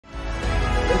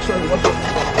Make sure you wash it.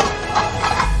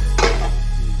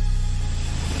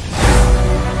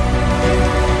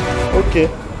 Okay.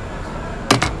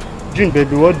 June,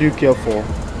 baby, what do you care for?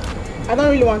 I don't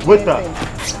really want to. Waiter,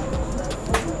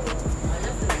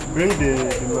 bring the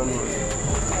manual.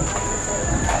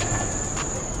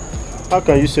 How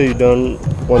can you say you don't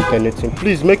want anything?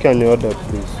 Please make an order,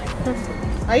 please.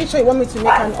 Are you sure you want me to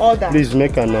make an order? Please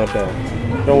make an order.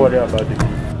 Don't worry about it.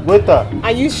 Waiter,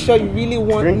 are you sure you really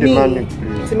want bring me the menu,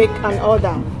 please. to make an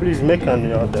order? Please make an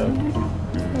order.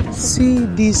 See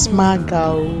this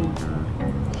maga.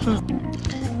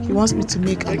 He wants me to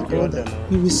make an order.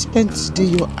 You will spend today,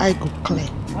 your eye go clear.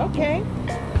 Okay,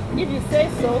 if you say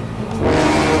so.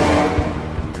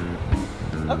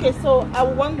 Okay, so I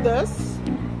want this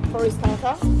for a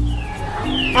starter,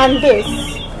 and this.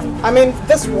 I mean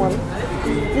this one,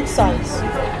 big size.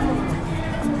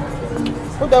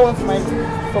 Put that one for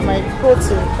my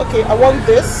protein. Okay, I want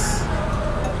this,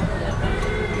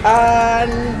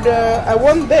 and I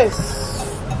want this,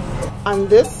 and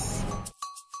this.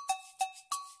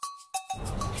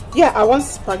 Yeah, I want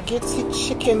spaghetti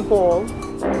chicken ball,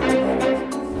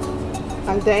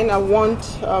 and then I want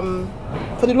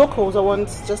for the locals I want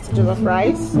just a jollof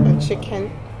rice and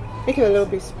chicken, make it a little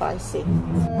bit spicy.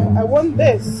 I want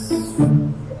this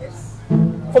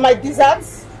for my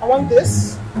desserts. I want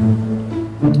this,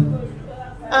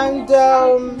 and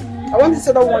I want this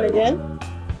other one again.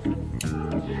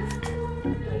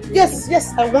 Yes,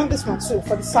 I want this one too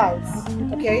for the sides.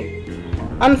 Okay.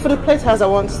 And for the platters, I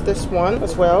want this one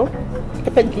as well.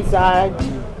 Pepper gizzard,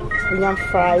 yam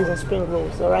fries, and spring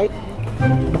rolls, alright?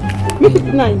 Make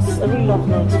it nice. I really love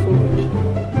nice food.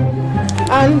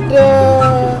 And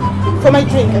for my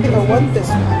drink, I think I want this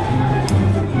one.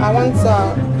 I want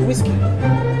whiskey,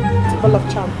 a bottle of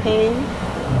champagne.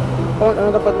 I want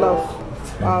another bottle of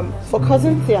for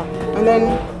cousins, yeah. And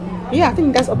then, yeah, I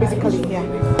think that's basically here.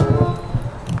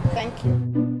 Thank you.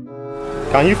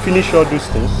 Can you finish all those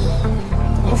things?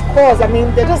 Of course, I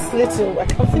mean, they're just little. I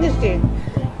can finish it.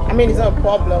 I mean, it's not a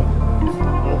problem.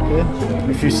 Okay,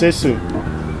 if you say so.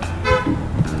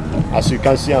 As you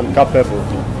can see, I'm capable.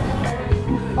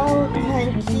 Oh,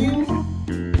 thank you.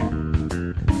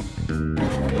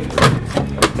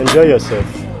 Enjoy yourself.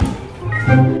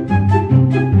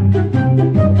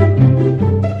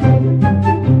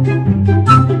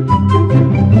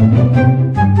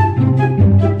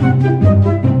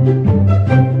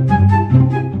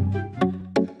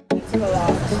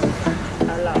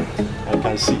 I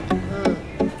can see.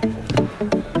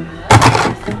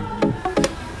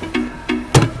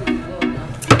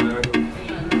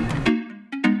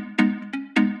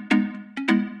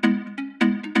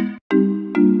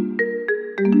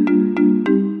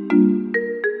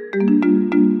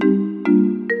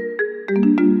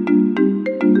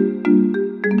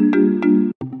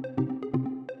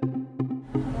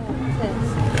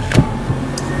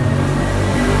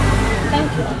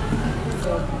 Thank you.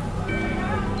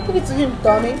 Give it to him,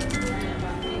 dummy.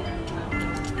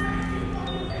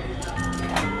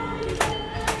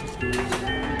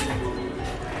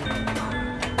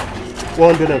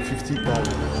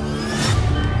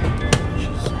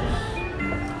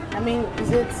 $150,000. I mean,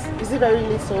 is it very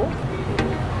little?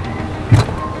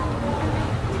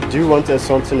 Do you want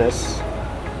something else?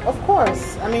 Of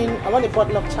course. I mean, I want a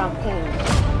bottle of champagne.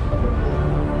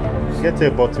 Get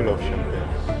a bottle of champagne.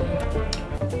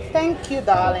 Thank you,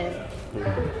 darling.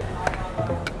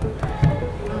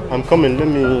 I'm coming, let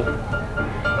me...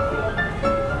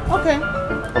 Okay.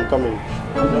 I'm coming.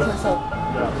 I'll do myself.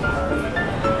 Yeah.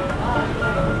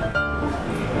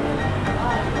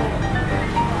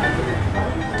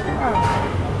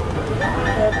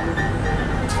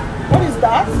 What is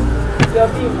that? Your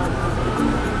bill, man.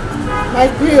 My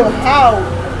bill? How?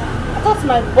 I thought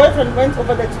my boyfriend went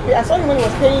over there to pay. I saw him when he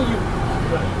was paying you.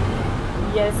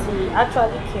 Yes, he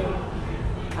actually came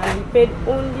and he paid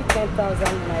only 10,000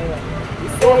 naira. He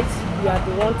said you are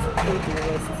the one to pay the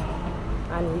rest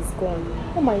and he's gone.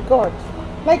 Oh my god.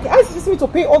 Like, I just me to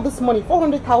pay all this money,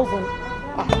 400,000. I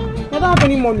don't have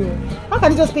any money. How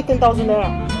can you just pay 10,000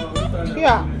 naira?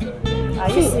 Yeah. Are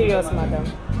you serious, madam?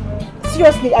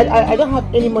 Seriously, I don't have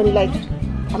any money. Like,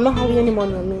 I'm not having any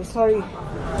money on me. Sorry. You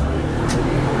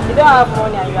don't have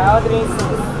money and you are ordering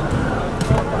things.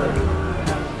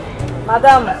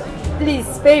 Madam,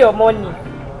 please pay your money.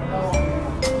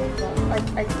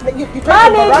 You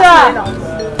Manager!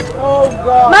 Oh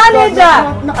God! Manager!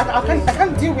 God, no, I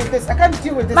can't deal with this. I can't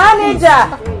deal with this.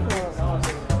 Manager!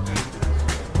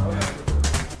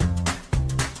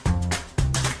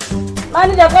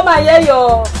 Manager, come and hear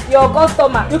your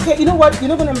customer. Okay, you know what? You're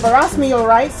not gonna embarrass me,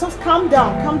 alright? Just calm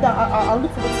down, calm down. I'll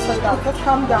look for this to sort it out. Just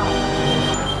calm down.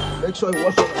 Make sure you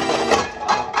wash your hands.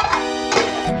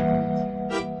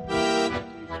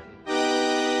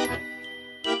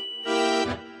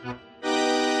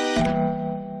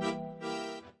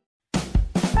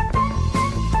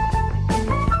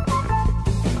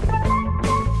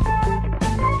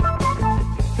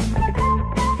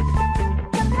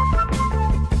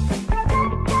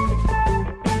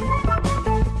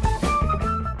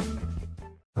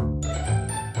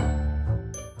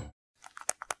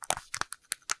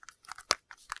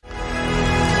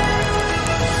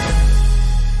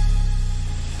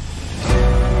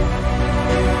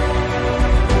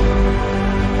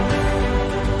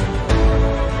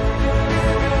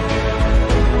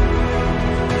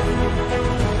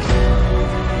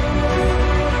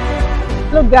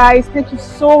 Hello guys, thank you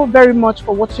so very much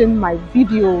for watching my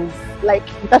videos. Like,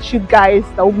 without you guys,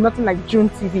 there would be nothing like June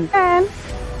TV. And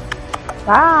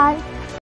bye.